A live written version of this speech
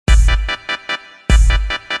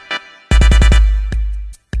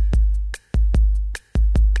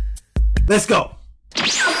Let's go.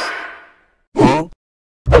 Huh?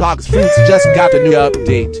 BLOX Fruits just got a new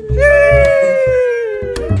update.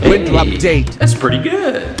 Winter update. That's pretty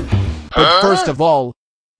good. But first of all,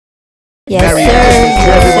 Yes, Merry Christmas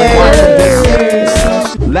to everyone watching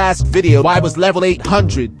this. Last video I was level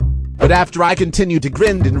 800, but after I continued to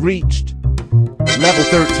grind and reached level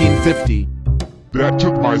 1350. That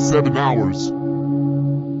took my 7 hours.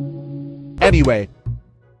 Anyway,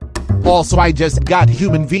 also I just got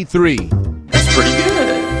Human V3. That's pretty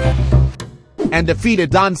good. And defeated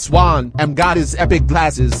Don Swan and got his epic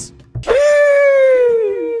glasses.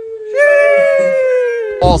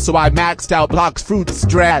 Also I maxed out BLOX Fruits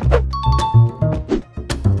strat.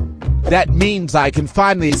 That means I can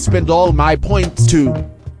finally spend all my points to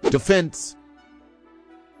defense.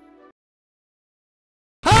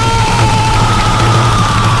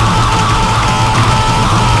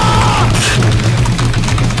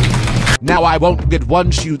 Now I won't get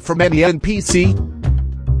one shoot from any NPC.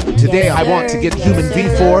 Today I want to get Human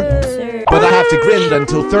V4, but I have to grind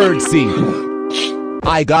until 3rd C.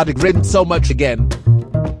 I gotta grind so much again.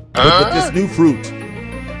 But with this new fruit.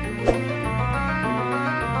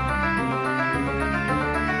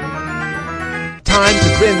 Time to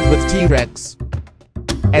grind with T-Rex.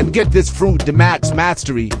 And get this fruit to max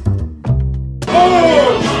mastery.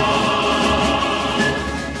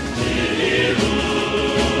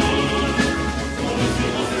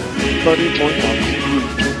 Buddy, join BLOX.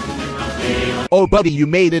 Oh buddy, you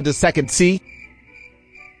made it to 2nd C?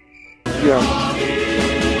 Yes.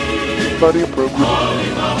 Buddy, program.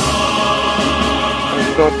 I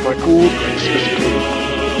thought my cool Christmas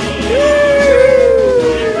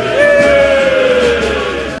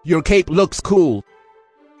cape. Your cape looks cool.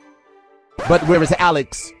 But where is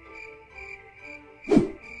Alex?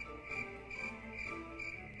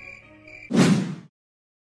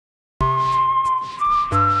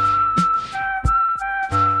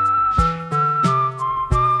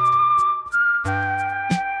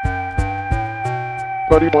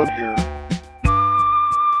 Buddy 1 here.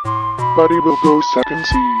 Buddy will go 2nd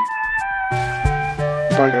C.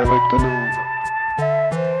 Bye, I like the moon.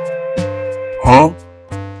 Huh?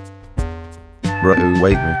 Bro,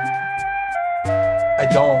 wake me. I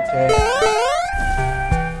don't, okay?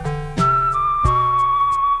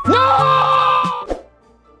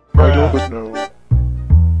 I don't know.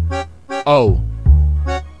 Oh.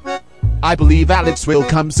 I believe Alex will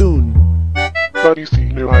come soon. Buddy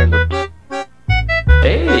C, New Island.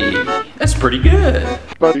 Hey, that's pretty good.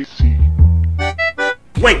 Buddy C.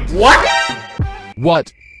 Wait, what?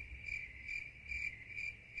 What?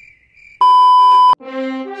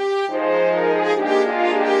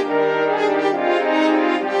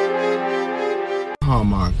 Oh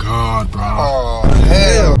my god, bro. Oh,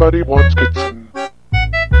 hell. Buddy wants kitsune.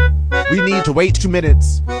 We need to wait 2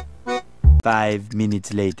 minutes. 5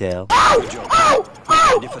 minutes later. Oh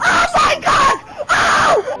my god!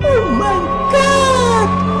 Oh my god!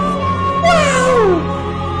 Wow!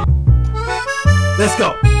 Let's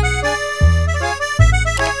go.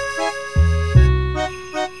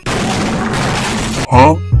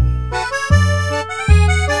 Huh?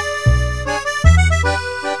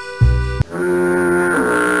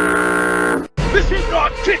 This is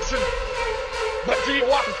not kitsune! But do you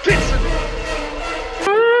want kitsune?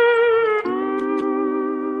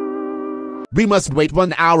 We must wait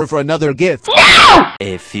 1 hour for another gift.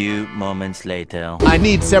 A few moments later. I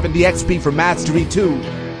need 70 XP for Mastery 2.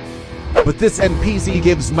 But this NPC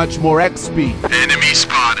gives much more XP. Enemy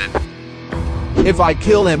spotted. If I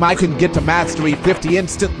kill him, I can get to Mastery 50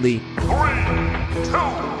 instantly. 3, 2,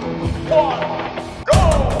 1, go!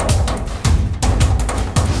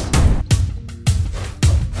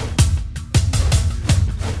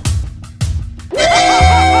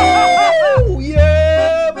 Oh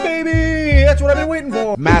yeah, baby! That's what I've been waiting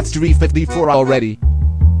for. Mastery 54 already.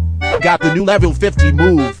 Got the new level 50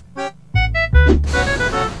 move.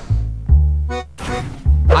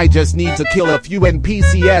 I just need to kill a few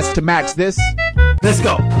NPCs to max this. Let's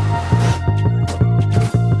go.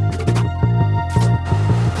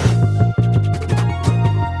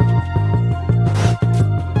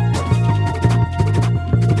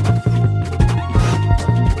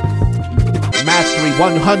 Mastery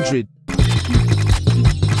 100.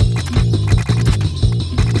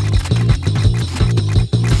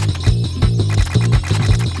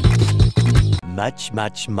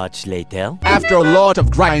 Much later. After a lot of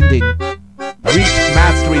grinding, reached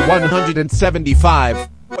Mastery 175.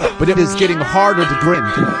 But it is getting harder to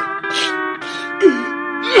grind.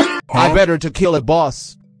 I better to kill a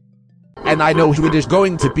boss. And I know who it is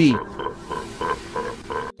going to be.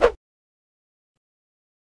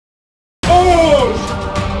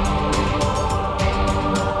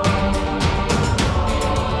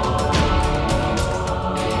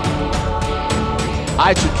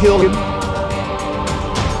 kill him?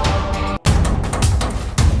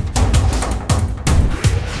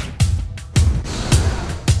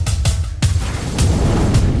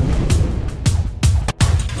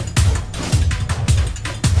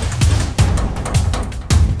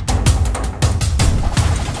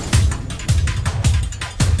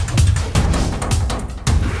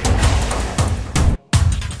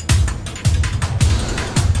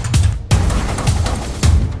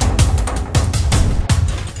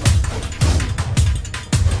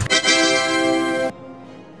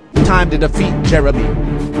 Time to defeat Jeremy.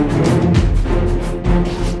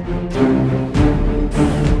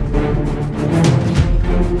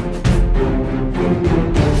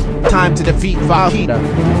 Time to defeat Vahida.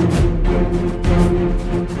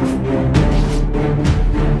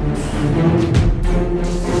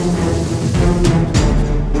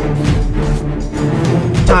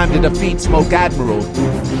 Time to defeat Smoke Admiral.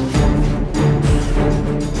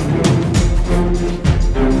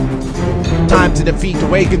 Time to defeat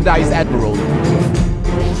Awakened Ice Admiral.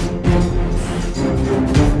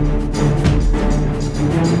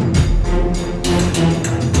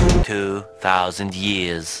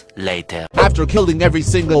 $2,000 later. After killing every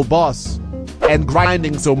single boss and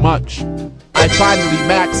grinding so much, I finally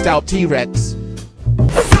maxed out T-Rex.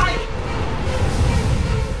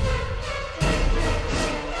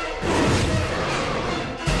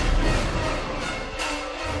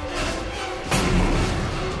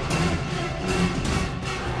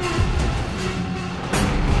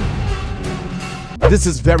 This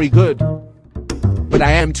is very good, but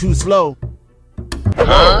I am too slow. Whoa,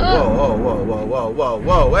 whoa, whoa, whoa, whoa, whoa,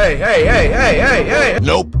 whoa, hey, hey, hey, hey, hey, hey!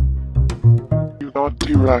 Nope. You not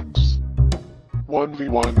T-Rex.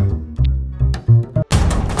 1v1.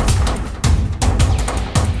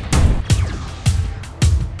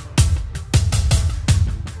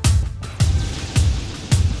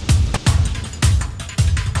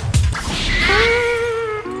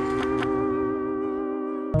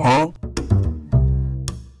 Huh?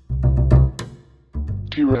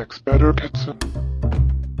 T-Rex better kitsune.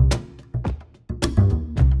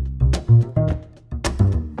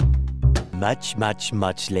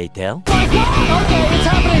 Much later. Hey,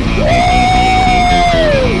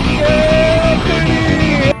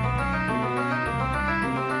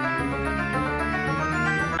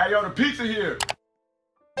 yo, the pizza here.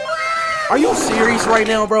 Are you serious right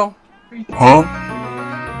now, bro? Huh?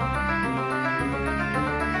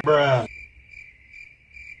 Bruh.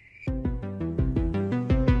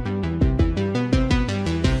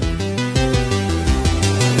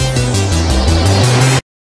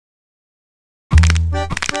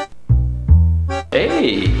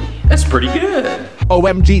 Hey, that's pretty good.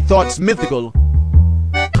 OMG Thoughts Mythical.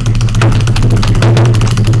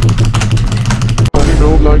 I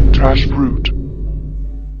don't like trash fruit.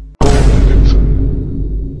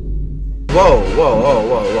 Whoa, whoa, whoa,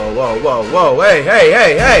 whoa, whoa, whoa, whoa, whoa, hey, hey,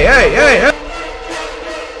 hey, hey, hey, hey, hey!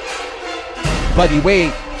 Buddy,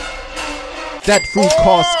 wait. That fruit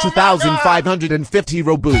costs 2,550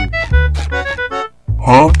 Robu.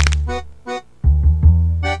 Huh?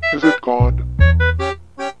 Is it gone?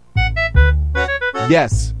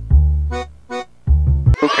 Yes.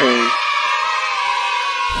 Okay.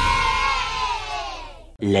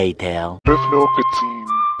 Later. There's no kitsune.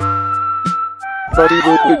 Buddy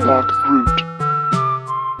will picklock fruit.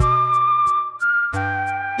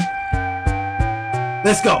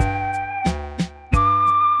 Let's go!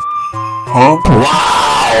 Huh?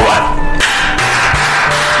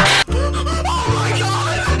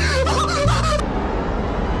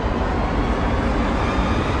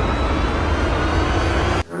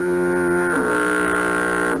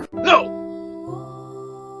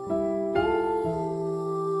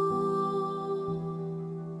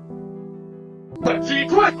 Let's see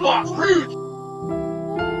quick BLOX fruit.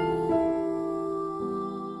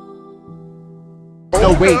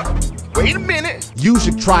 No, wait. Wait a minute. You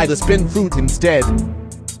should try the spin fruit instead.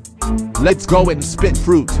 Let's go and spin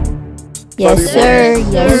fruit. Yes, sir.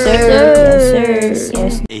 Yes, sir. Yes, sir.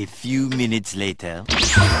 Yes. A few minutes later.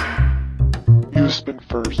 You spin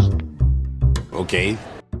first. Okay.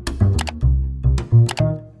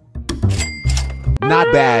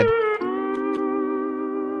 Not bad.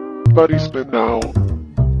 Buddy spin now.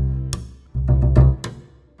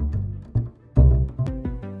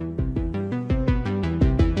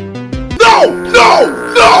 No!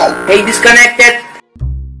 No! No! Hey, disconnected!